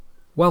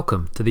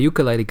Welcome to the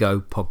Ukulele Go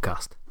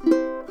podcast,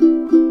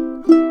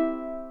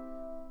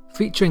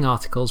 featuring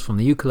articles from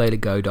the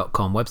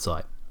ukulelego.com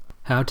website,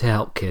 how to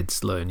help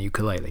kids learn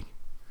ukulele.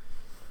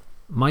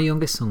 My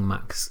youngest son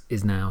Max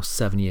is now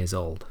 7 years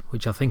old,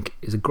 which I think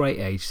is a great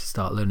age to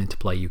start learning to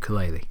play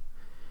ukulele.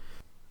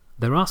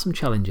 There are some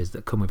challenges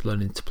that come with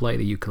learning to play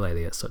the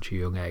ukulele at such a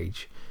young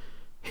age.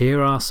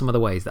 Here are some of the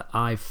ways that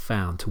I've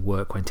found to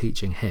work when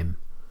teaching him.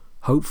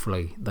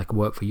 Hopefully they can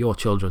work for your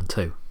children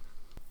too.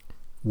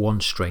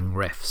 One-string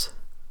riffs.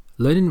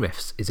 Learning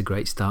riffs is a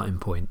great starting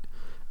point,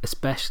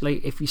 especially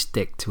if you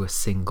stick to a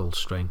single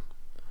string.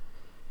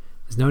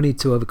 There's no need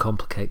to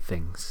overcomplicate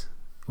things.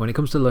 When it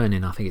comes to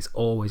learning, I think it's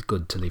always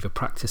good to leave a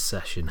practice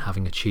session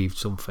having achieved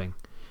something.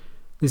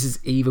 This is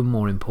even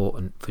more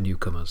important for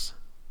newcomers.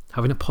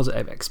 Having a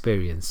positive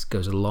experience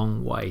goes a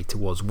long way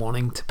towards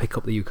wanting to pick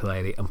up the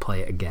ukulele and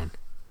play it again.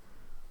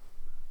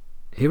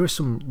 Here are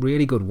some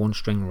really good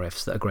one-string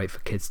riffs that are great for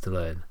kids to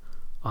learn.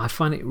 I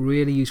find it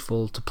really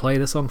useful to play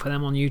the song for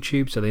them on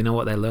YouTube so they know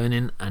what they're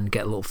learning and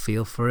get a little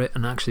feel for it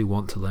and actually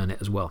want to learn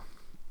it as well.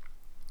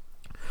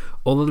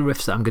 All of the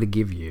riffs that I'm going to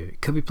give you, it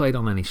could be played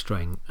on any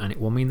string, and it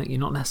will mean that you're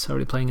not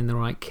necessarily playing in the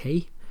right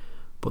key,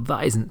 but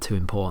that isn't too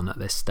important at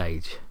this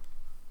stage.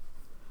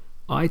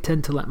 I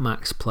tend to let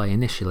Max play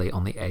initially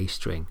on the A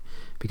string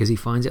because he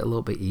finds it a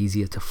little bit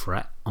easier to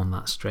fret on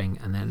that string,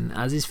 and then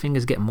as his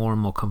fingers get more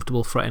and more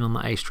comfortable fretting on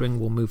that A string,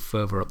 we'll move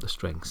further up the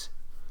strings.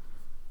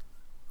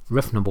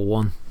 Riff number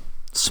 1,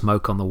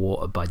 Smoke on the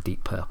Water by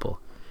Deep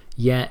Purple.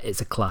 Yeah, it's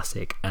a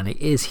classic and it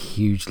is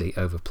hugely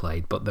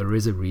overplayed, but there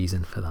is a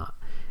reason for that.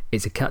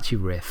 It's a catchy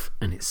riff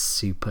and it's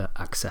super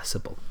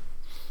accessible.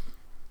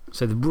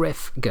 So the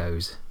riff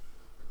goes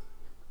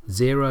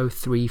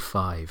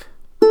 0-3-5,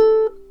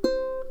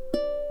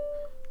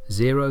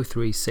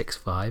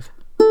 0-3-6-5,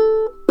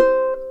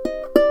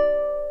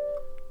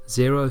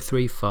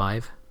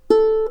 0-3-5,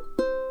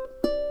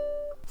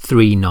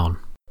 3-non.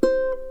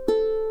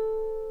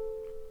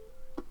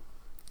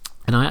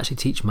 And I actually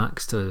teach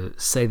Max to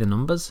say the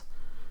numbers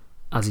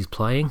as he's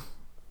playing,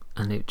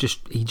 and he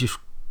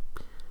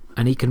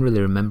can really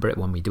remember it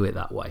when we do it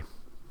that way.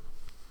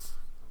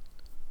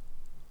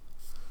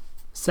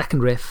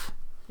 Second riff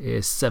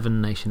is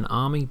Seven Nation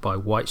Army by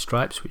White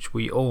Stripes, which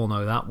we all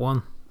know that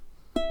one.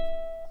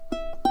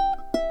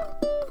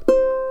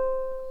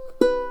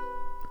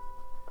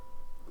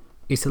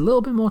 It's a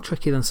little bit more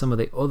tricky than some of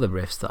the other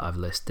riffs that I've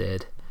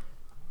listed,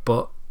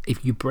 but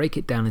if you break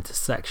it down into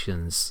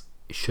sections,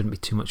 it shouldn't be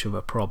too much of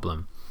a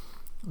problem.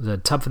 The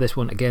tab for this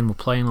one, again, we're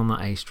playing on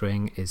that A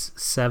string, is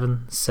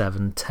 7,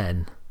 7,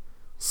 10,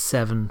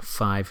 7,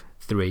 5,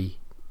 3,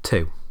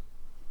 2.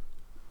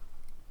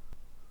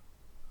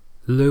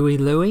 Louie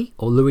Louie,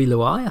 or Louie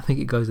Louie, I think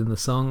it goes in the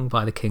song,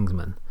 by the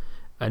Kingsmen.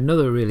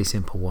 Another really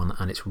simple one,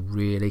 and it's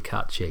really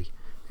catchy.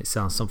 It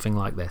sounds something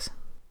like this.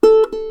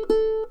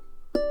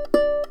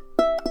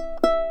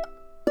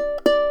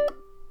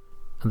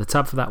 And the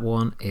tab for that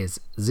one is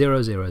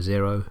 0, 0,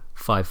 0,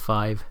 5,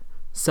 5,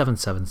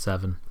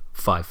 777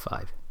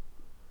 55.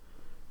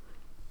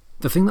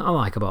 The thing that I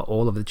like about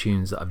all of the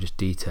tunes that I've just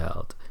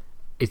detailed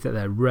is that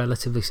they're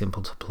relatively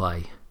simple to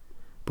play,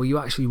 but you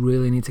actually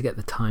really need to get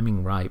the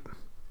timing right.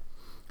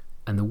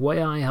 And the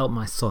way I help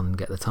my son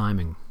get the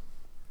timing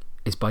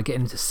is by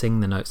getting him to sing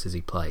the notes as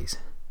he plays.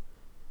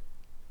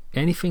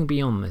 Anything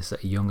beyond this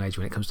at a young age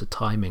when it comes to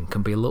timing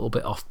can be a little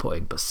bit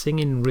off-putting, but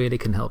singing really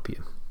can help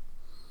you.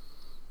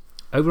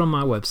 Over on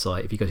my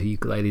website, if you go to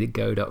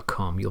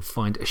ukulelego.com, you'll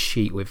find a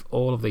sheet with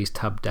all of these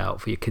tabbed out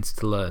for your kids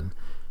to learn.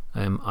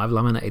 I've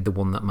laminated the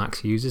one that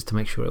Max uses to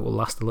make sure it will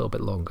last a little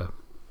bit longer.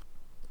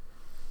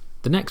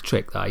 The next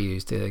trick that I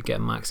use to get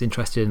Max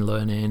interested in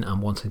learning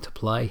and wanting to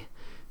play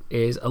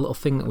is a little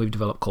thing that we've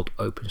developed called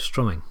open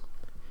strumming.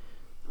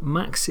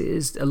 Max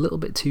is a little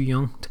bit too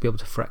young to be able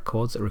to fret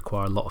chords that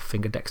require a lot of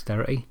finger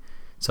dexterity,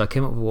 so I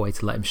came up with a way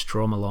to let him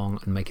strum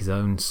along and make his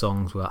own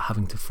songs without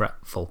having to fret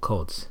full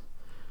chords.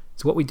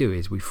 So what we do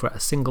is we fret a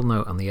single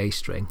note on the A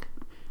string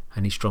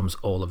and he strums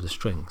all of the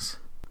strings.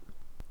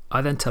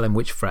 I then tell him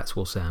which frets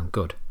will sound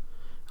good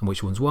and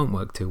which ones won't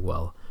work too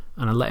well,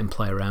 and I let him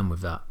play around with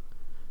that.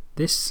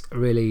 This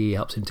really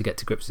helps him to get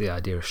to grips with the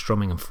idea of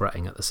strumming and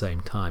fretting at the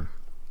same time.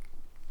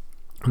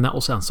 And that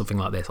will sound something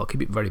like this. I'll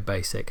keep it very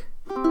basic.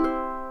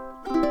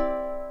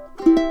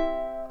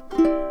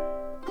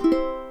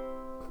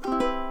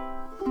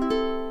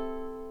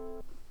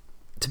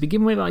 To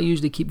begin with, I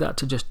usually keep that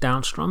to just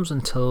down strums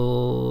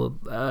until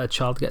a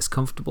child gets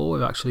comfortable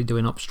with actually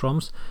doing up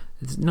strums.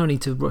 There's no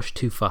need to rush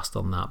too fast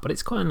on that, but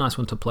it's quite a nice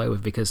one to play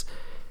with because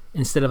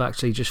instead of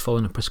actually just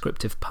following a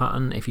prescriptive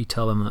pattern, if you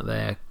tell them that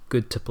they're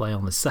good to play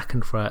on the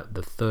 2nd fret,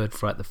 the 3rd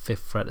fret, the 5th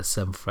fret, the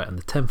 7th fret and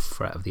the 10th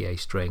fret of the A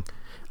string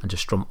and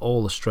just strum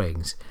all the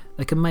strings,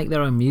 they can make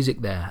their own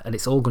music there and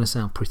it's all going to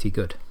sound pretty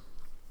good.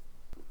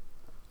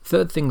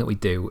 Third thing that we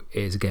do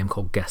is a game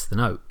called Guess the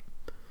Note.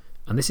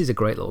 And this is a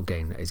great little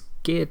game that is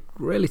geared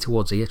really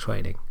towards ear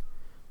training.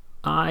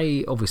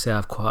 I obviously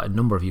have quite a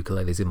number of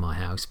ukuleles in my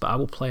house, but I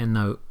will play a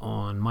note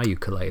on my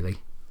ukulele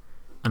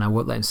and I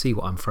won't let him see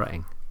what I'm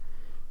fretting.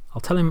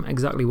 I'll tell him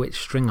exactly which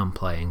string I'm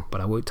playing, but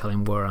I won't tell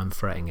him where I'm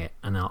fretting it,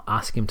 and I'll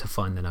ask him to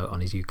find the note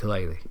on his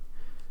ukulele.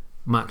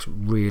 Max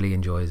really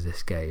enjoys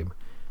this game,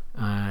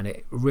 and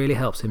it really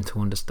helps him to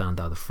understand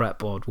how the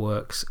fretboard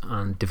works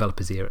and develop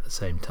his ear at the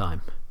same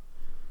time.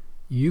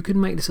 You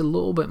can make this a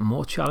little bit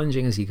more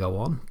challenging as you go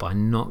on by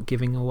not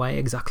giving away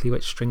exactly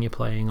which string you're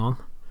playing on,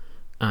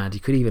 and you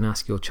could even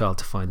ask your child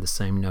to find the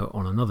same note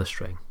on another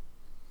string.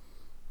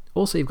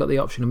 Also, you've got the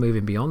option of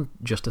moving beyond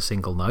just a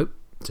single note,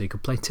 so you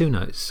could play 2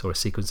 notes or a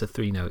sequence of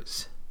 3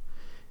 notes.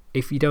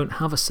 If you don't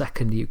have a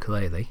second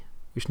ukulele,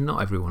 which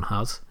not everyone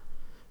has,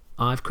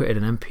 I've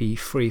created an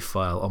MP3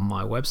 file on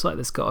my website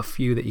that's got a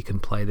few that you can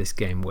play this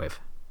game with.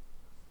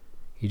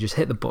 You just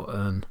hit the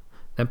button,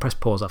 then press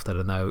pause after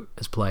the note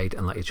has played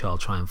and let your child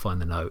try and find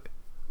the note.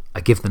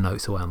 I give the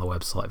notes away on the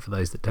website for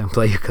those that don't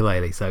play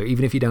ukulele, so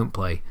even if you don't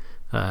play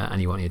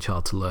and you want your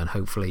child to learn,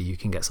 hopefully you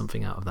can get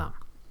something out of that.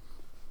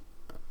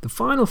 The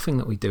final thing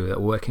that we do that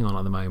we're working on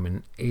at the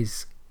moment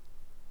is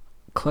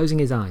closing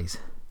his eyes.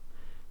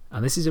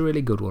 And this is a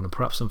really good one, and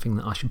perhaps something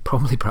that I should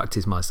probably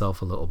practice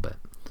myself a little bit.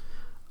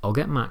 I'll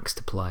get Max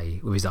to play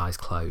with his eyes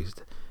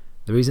closed.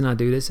 The reason I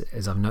do this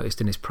is I've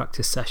noticed in his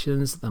practice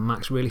sessions that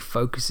Max really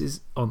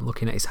focuses on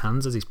looking at his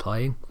hands as he's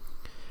playing.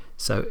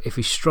 So if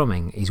he's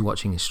strumming, he's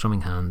watching his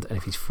strumming hand, and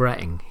if he's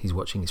fretting, he's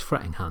watching his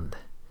fretting hand.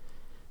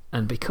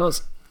 And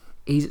because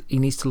he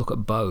needs to look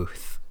at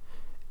both,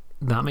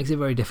 that makes it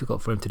very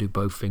difficult for him to do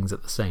both things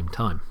at the same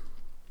time.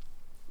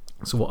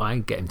 So what I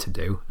get him to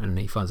do, and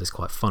he finds this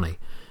quite funny,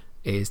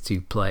 is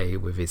to play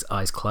with his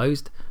eyes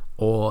closed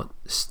or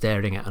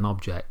staring at an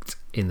object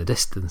in the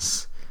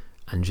distance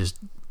and just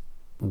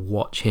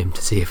watch him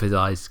to see if his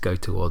eyes go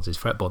towards his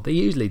fretboard. They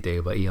usually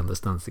do, but he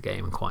understands the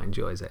game and quite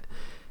enjoys it.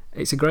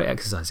 It's a great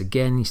exercise.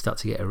 Again, you start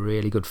to get a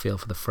really good feel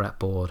for the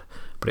fretboard,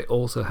 but it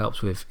also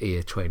helps with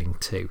ear training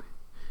too,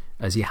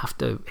 as you have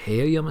to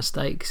hear your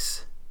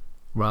mistakes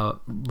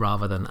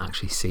rather than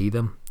actually see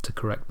them to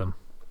correct them.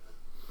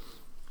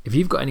 If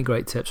you've got any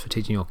great tips for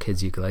teaching your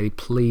kids ukulele,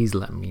 please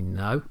let me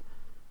know.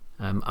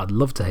 I'd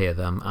love to hear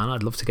them, and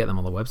I'd love to get them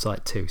on the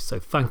website too. So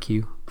thank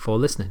you for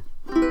listening.